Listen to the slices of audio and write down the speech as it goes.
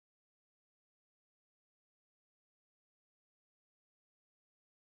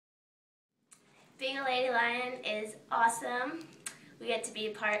Being a Lady Lion is awesome. We get to be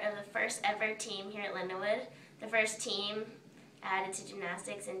a part of the first ever team here at Lindenwood, the first team added to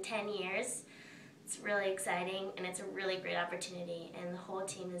gymnastics in 10 years. It's really exciting and it's a really great opportunity, and the whole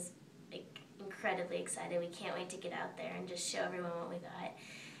team is incredibly excited. We can't wait to get out there and just show everyone what we got.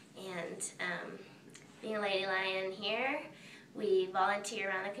 And being a Lady Lion here, we volunteer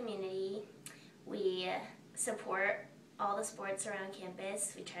around the community. We support all the sports around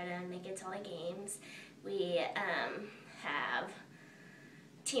campus. We try to make it to all the games. We have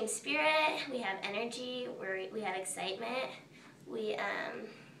team spirit, we have energy, we have excitement. We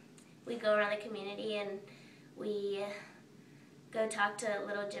go around the community and we go talk to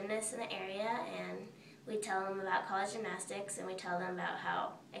little gymnasts in the area, and we tell them about college gymnastics, and we tell them about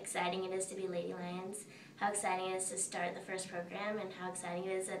how exciting it is to be Lady Lions, how exciting it is to start the first program, and how exciting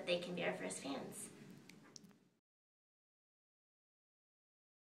it is that they can be our first fans.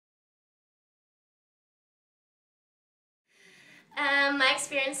 My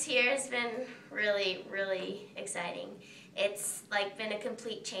experience here has been really, really exciting. It's been a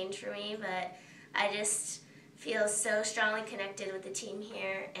complete change for me, but I just feel so strongly connected with the team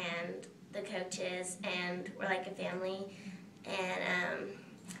here and the coaches, and we're like a family. And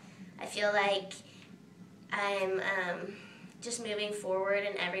I feel like I'm just moving forward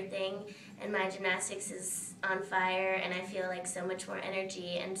in everything, and my gymnastics is on fire, and I feel like so much more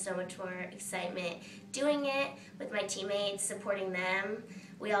energy and so much more excitement doing it with my teammates, supporting them.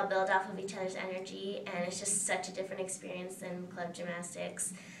 We all build off of each other's energy, and it's just such a different experience than club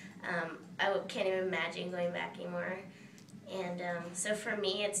gymnastics. I can't even imagine going back anymore. And so for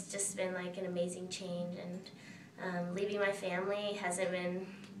me, it's just been like an amazing change, and leaving my family hasn't been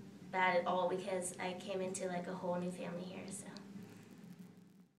bad at all, because I came into like a whole new family here. So.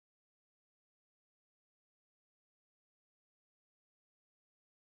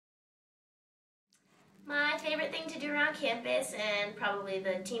 My favorite thing to do around campus, and probably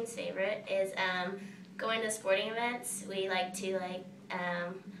the team's favorite, is going to sporting events. We like to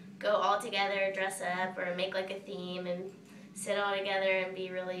go all together, dress up, or make like a theme and sit all together and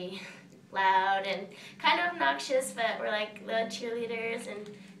be really loud and kind of obnoxious, but we're like the cheerleaders and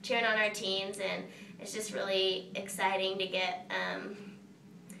cheering on our teams, and it's just really exciting to get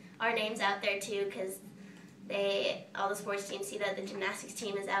our names out there too, because all the sports teams see that the gymnastics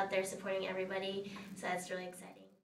team is out there supporting everybody, so that's really exciting.